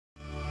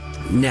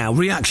Now,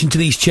 reaction to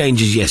these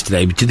changes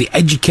yesterday to the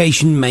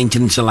education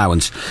maintenance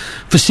allowance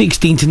for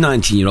 16 to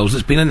 19-year-olds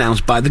that's been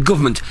announced by the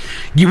government.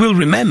 You will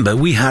remember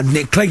we had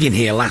Nick Clegg in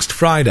here last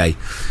Friday,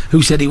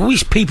 who said he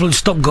wished people had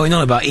stopped going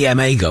on about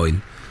EMA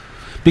going,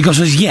 because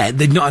as yet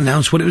they'd not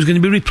announced what it was going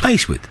to be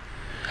replaced with.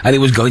 And it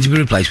was going to be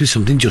replaced with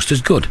something just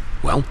as good.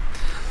 Well,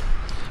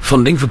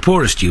 funding for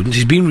poorer students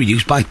has been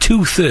reduced by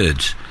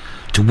 2/3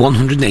 to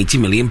 £180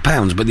 million,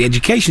 but the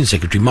Education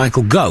Secretary,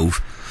 Michael Gove,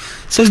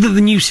 says that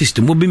the new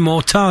system will be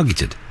more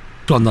targeted.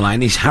 On the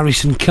line is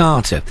Harrison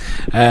Carter.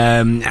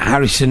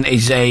 Harrison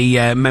is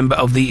a member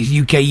of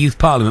the UK Youth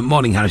Parliament.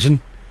 Morning, Harrison.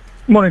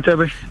 Morning,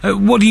 Toby.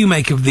 What do you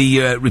make of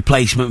the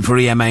replacement for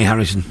EMA,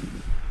 Harrison?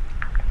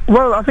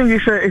 Well, I think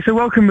it's a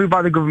welcome move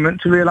by the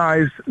government to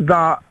realise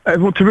that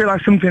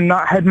something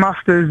that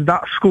headmasters,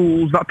 that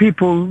schools, that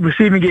people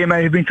receiving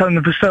EMA have been telling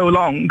them for so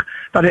long,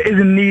 that it is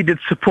a needed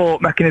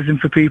support mechanism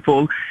for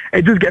people.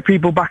 It does get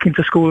people back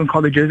into school and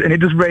colleges, and it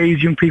does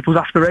raise young people's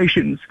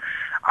aspirations.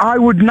 I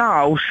would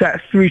now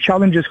set 3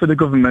 challenges for the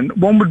government.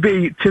 One would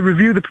be to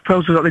review the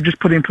proposals that they've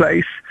just put in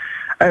place,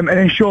 and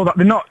ensure that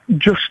they're not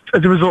just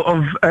as a result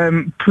of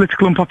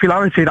political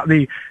unpopularity that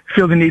they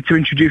feel the need to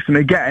introduce them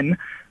again.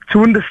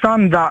 To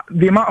understand that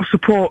the amount of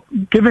support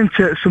given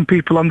to some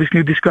people on this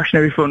new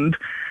discretionary fund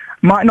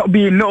might not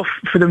be enough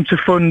for them to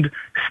fund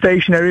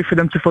stationery, for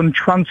them to fund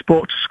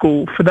transport to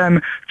school, for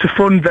them to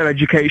fund their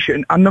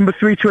education. And number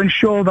 3, to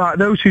ensure that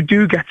those who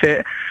do get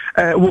it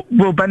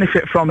will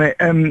benefit from it.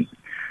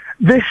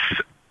 This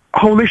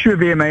whole issue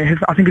of EMA,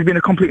 I think, has been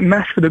a complete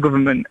mess for the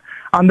government,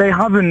 and they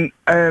haven't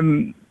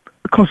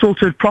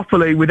consulted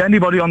properly with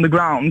anybody on the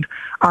ground,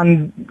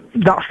 and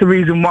that's the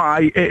reason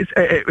why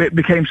it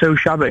became so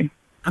shabby.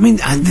 I mean,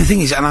 the thing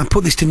is, and I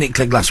put this to Nick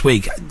Clegg last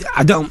week,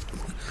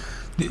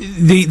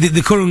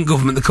 the current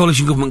government, the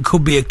coalition government,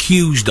 could be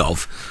accused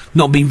of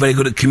not being very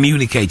good at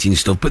communicating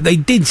stuff, but they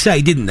did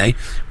say, didn't they,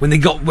 when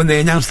they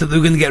announced that they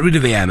were going to get rid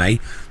of EMA,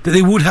 that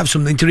they would have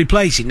something to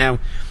replace it. Now,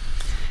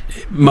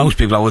 most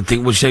people, I would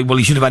think, would say, well,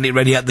 you should have had it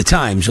ready at the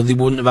time, so they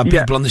wouldn't have had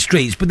people on the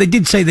streets, but they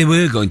did say they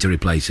were going to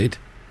replace it.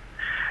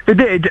 They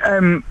did.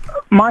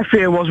 My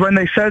fear was when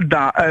they said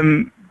that,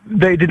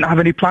 they didn't have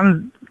any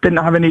plans, didn't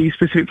have any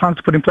specific plans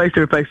to put in place to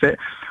replace it.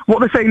 What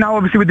they're saying now,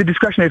 obviously, with the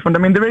discretionary fund, I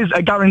mean, there is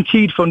a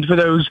guaranteed fund for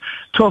those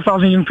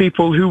 12,000 young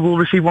people who will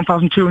receive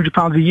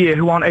 £1,200 a year,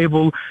 who aren't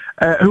able,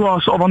 who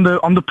are sort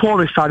of on the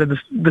poorest side of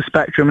the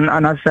spectrum,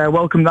 and I'd say I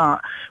welcome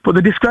that. But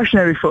the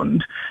discretionary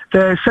fund,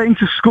 they're saying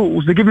to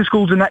schools, they're giving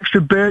schools an extra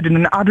burden,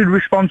 an added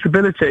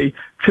responsibility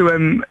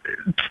to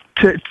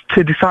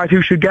decide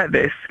who should get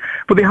this.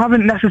 But they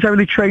haven't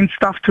necessarily trained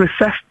staff to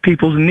assess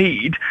people's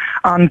need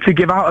and to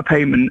give out a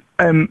payment.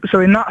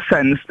 So in that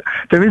sense,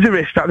 there is a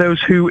risk that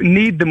those who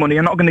need the money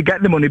are not going to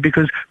get the money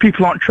because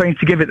people aren't trained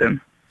to give it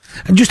them.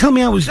 And just tell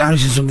me, Harrison,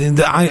 something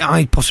that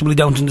I possibly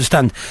don't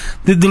understand.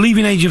 The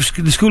leaving age of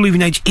the school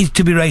leaving age is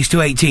to be raised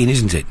to 18,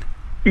 isn't it?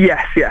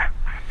 Yes, yeah.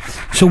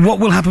 So what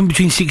will happen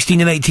between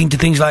 16 and 18 to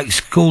things like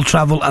school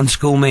travel and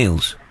school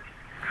meals?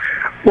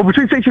 Well,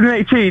 between 16 and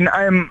 18,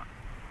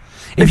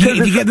 if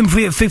you get them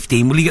free at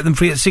 15, will you get them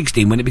free at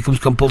 16 when it becomes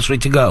compulsory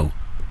to go?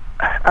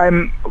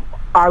 I'm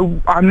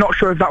not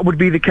sure if that would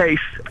be the case.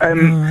 I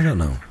don't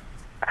know.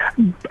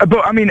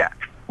 But, I mean,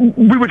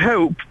 we would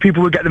hope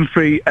people would get them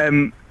free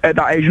at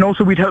that age, and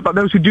also we'd hope that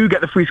those who do get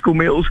the free school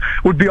meals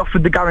would be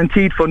offered the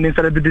guaranteed fund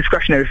instead of the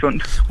discretionary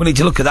fund. We'll need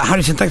to look at that.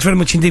 Harrison, thanks very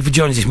much indeed for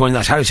joining us this morning.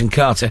 That's Harrison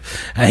Carter.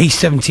 He's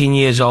 17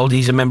 years old.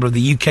 He's a member of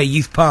the UK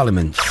Youth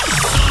Parliament.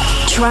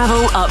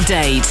 Travel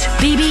update.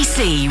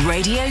 BBC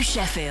Radio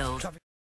Sheffield.